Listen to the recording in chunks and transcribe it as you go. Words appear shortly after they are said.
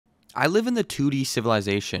I live in the 2D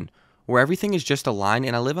civilization, where everything is just a line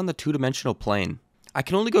and I live on the two-dimensional plane. I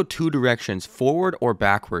can only go two directions, forward or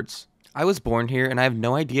backwards. I was born here and I have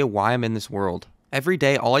no idea why I'm in this world. Every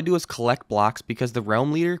day, all I do is collect blocks because the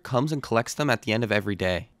realm leader comes and collects them at the end of every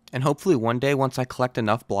day. And hopefully one day, once I collect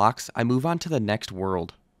enough blocks, I move on to the next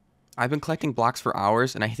world. I've been collecting blocks for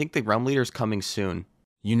hours and I think the realm leader is coming soon.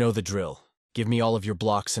 You know the drill. Give me all of your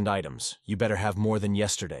blocks and items. You better have more than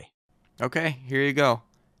yesterday. Okay, here you go.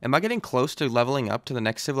 Am I getting close to leveling up to the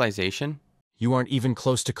next civilization? You aren't even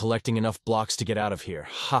close to collecting enough blocks to get out of here.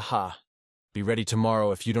 Haha. Be ready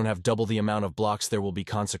tomorrow. If you don't have double the amount of blocks, there will be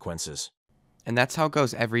consequences. And that's how it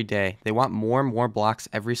goes every day. They want more and more blocks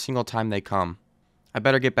every single time they come. I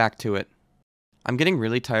better get back to it. I'm getting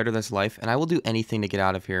really tired of this life, and I will do anything to get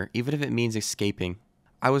out of here, even if it means escaping.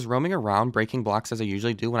 I was roaming around breaking blocks as I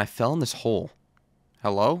usually do when I fell in this hole.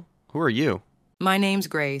 Hello? Who are you? My name's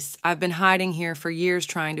Grace. I've been hiding here for years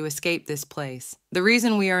trying to escape this place. The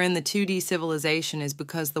reason we are in the 2D civilization is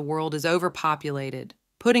because the world is overpopulated.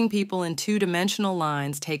 Putting people in two-dimensional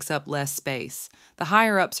lines takes up less space. The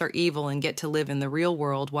higher-ups are evil and get to live in the real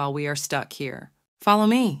world while we are stuck here. Follow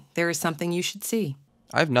me. There is something you should see.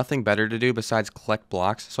 I have nothing better to do besides collect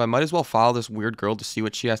blocks, so I might as well follow this weird girl to see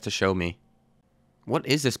what she has to show me. What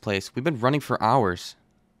is this place? We've been running for hours.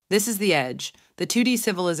 This is the edge. The 2D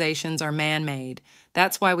civilizations are man-made.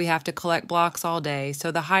 That's why we have to collect blocks all day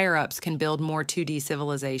so the higher-ups can build more 2D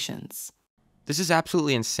civilizations. This is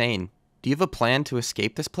absolutely insane. Do you have a plan to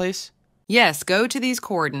escape this place? Yes, go to these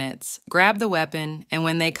coordinates, grab the weapon, and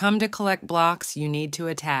when they come to collect blocks, you need to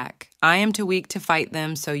attack. I am too weak to fight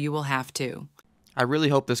them, so you will have to. I really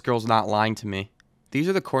hope this girl's not lying to me. These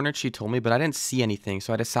are the coordinates she told me, but I didn't see anything,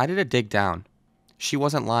 so I decided to dig down. She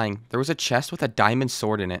wasn't lying. There was a chest with a diamond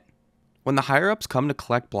sword in it. When the higher-ups come to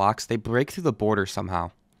collect blocks, they break through the border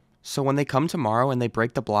somehow. So when they come tomorrow and they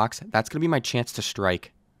break the blocks, that's going to be my chance to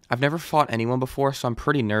strike. I've never fought anyone before, so I'm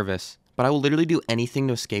pretty nervous. But I will literally do anything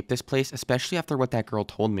to escape this place, especially after what that girl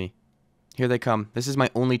told me. Here they come. This is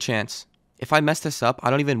my only chance. If I mess this up,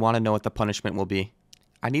 I don't even want to know what the punishment will be.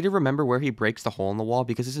 I need to remember where he breaks the hole in the wall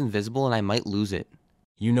because it's invisible and I might lose it.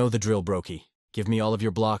 You know the drill, Brokey. Give me all of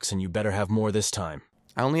your blocks and you better have more this time.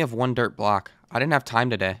 I only have one dirt block. I didn't have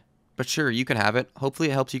time today. But sure, you can have it. Hopefully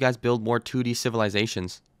it helps you guys build more 2D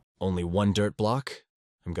civilizations. Only one dirt block?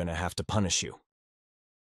 I'm gonna have to punish you.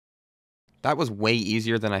 That was way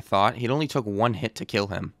easier than I thought. It only took one hit to kill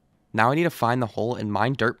him. Now I need to find the hole and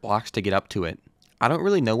mine dirt blocks to get up to it. I don't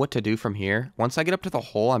really know what to do from here. Once I get up to the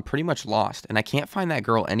hole, I'm pretty much lost, and I can't find that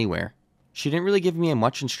girl anywhere. She didn't really give me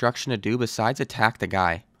much instruction to do besides attack the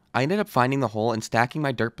guy. I ended up finding the hole and stacking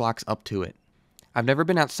my dirt blocks up to it. I've never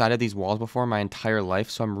been outside of these walls before my entire life,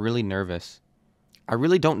 so I'm really nervous. I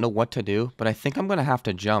really don't know what to do, but I think I'm going to have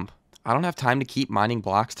to jump. I don't have time to keep mining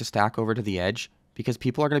blocks to stack over to the edge, because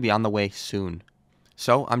people are going to be on the way soon.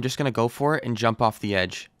 So I'm just going to go for it and jump off the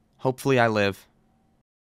edge. Hopefully I live.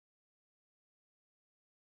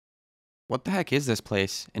 What the heck is this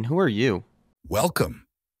place, and who are you? Welcome.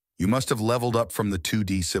 You must have leveled up from the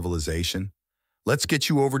 2D civilization. Let's get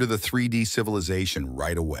you over to the 3D civilization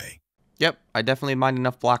right away. Yep, I definitely mined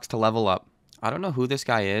enough blocks to level up. I don't know who this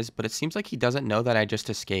guy is, but it seems like he doesn't know that I just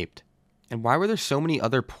escaped. And why were there so many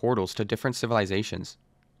other portals to different civilizations?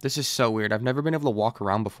 This is so weird. I've never been able to walk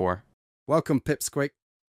around before. Welcome, Pipsqueak.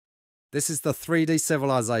 This is the 3D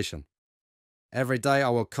civilization. Every day I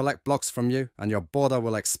will collect blocks from you and your border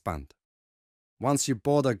will expand. Once your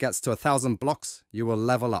border gets to 1,000 blocks, you will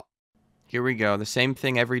level up. Here we go. The same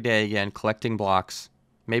thing every day again, collecting blocks.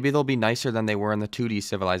 Maybe they'll be nicer than they were in the 2D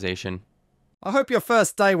civilization. I hope your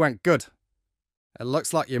first day went good. It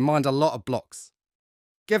looks like you mined a lot of blocks.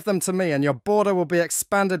 Give them to me and your border will be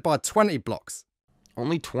expanded by 20 blocks.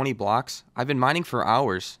 Only 20 blocks? I've been mining for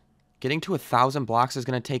hours. Getting to 1,000 blocks is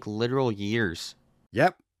going to take literal years.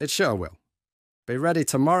 Yep, it sure will. Be ready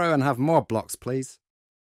tomorrow and have more blocks, please.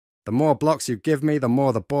 The more blocks you give me, the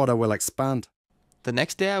more the border will expand. The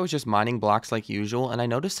next day I was just mining blocks like usual and I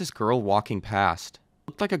noticed this girl walking past.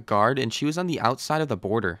 Looked like a guard and she was on the outside of the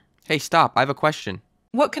border. Hey, stop, I have a question.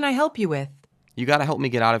 What can I help you with? You gotta help me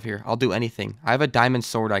get out of here. I'll do anything. I have a diamond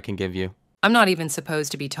sword I can give you. I'm not even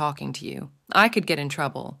supposed to be talking to you. I could get in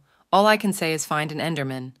trouble. All I can say is find an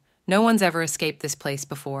Enderman. No one's ever escaped this place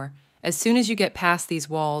before. As soon as you get past these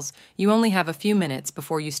walls, you only have a few minutes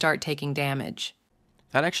before you start taking damage.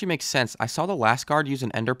 That actually makes sense. I saw the last guard use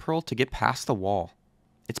an ender pearl to get past the wall.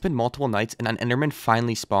 It's been multiple nights and an enderman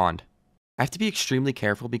finally spawned. I have to be extremely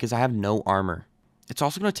careful because I have no armor. It's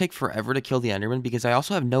also going to take forever to kill the enderman because I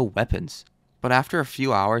also have no weapons. But after a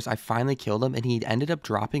few hours, I finally killed him and he ended up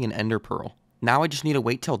dropping an ender pearl. Now I just need to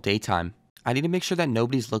wait till daytime. I need to make sure that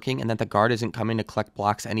nobody's looking and that the guard isn't coming to collect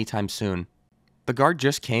blocks anytime soon. The guard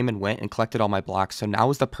just came and went and collected all my blocks, so now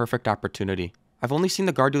is the perfect opportunity. I've only seen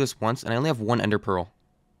the guard do this once and I only have one ender pearl.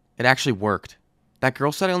 It actually worked. That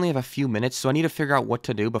girl said I only have a few minutes, so I need to figure out what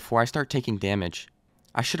to do before I start taking damage.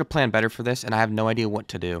 I should have planned better for this and I have no idea what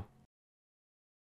to do.